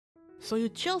So you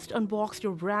just unboxed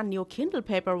your brand new Kindle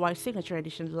Paperwhite Signature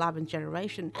Edition 11th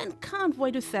generation and can't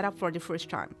wait to set up for the first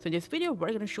time. So in this video, we're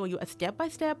going to show you a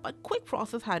step-by-step, a quick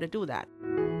process how to do that.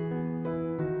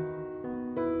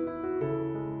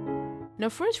 Now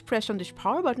first press on this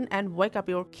power button and wake up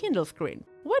your Kindle screen.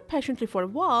 Wait patiently for a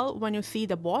while when you see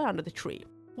the boy under the tree.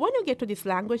 When you get to this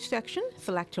language section,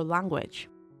 select your language.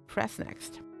 Press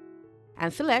next.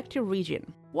 And select your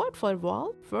region. Wait for a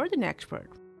while for the next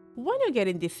part. When you get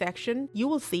in this section, you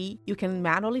will see you can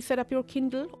manually set up your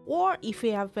Kindle, or if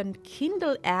you have a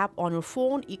Kindle app on your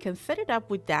phone, you can set it up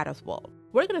with that as well.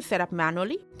 We're going to set up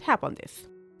manually. Tap on this.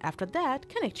 After that,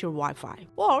 connect your Wi-Fi,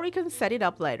 or you can set it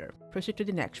up later. Proceed to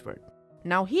the next part.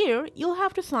 Now here, you'll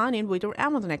have to sign in with your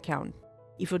Amazon account.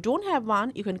 If you don't have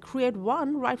one, you can create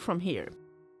one right from here.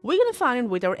 We're going to sign in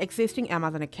with our existing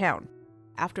Amazon account.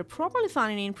 After properly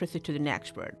signing in, proceed to the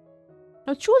next part.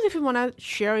 Now choose if you want to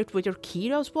share it with your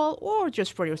kid as well or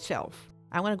just for yourself.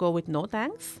 I'm going to go with no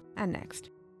thanks and next.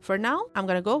 For now, I'm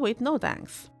going to go with no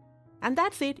thanks. And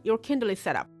that's it, your Kindle is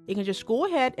set up. You can just go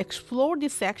ahead, explore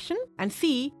this section and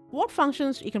see what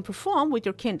functions you can perform with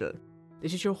your Kindle.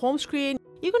 This is your home screen.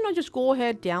 You can now just go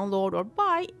ahead, download or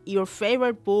buy your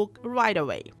favorite book right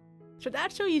away. So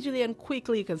that's how easily and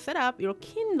quickly you can set up your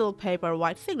Kindle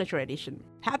Paperwhite Signature Edition.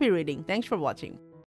 Happy reading. Thanks for watching.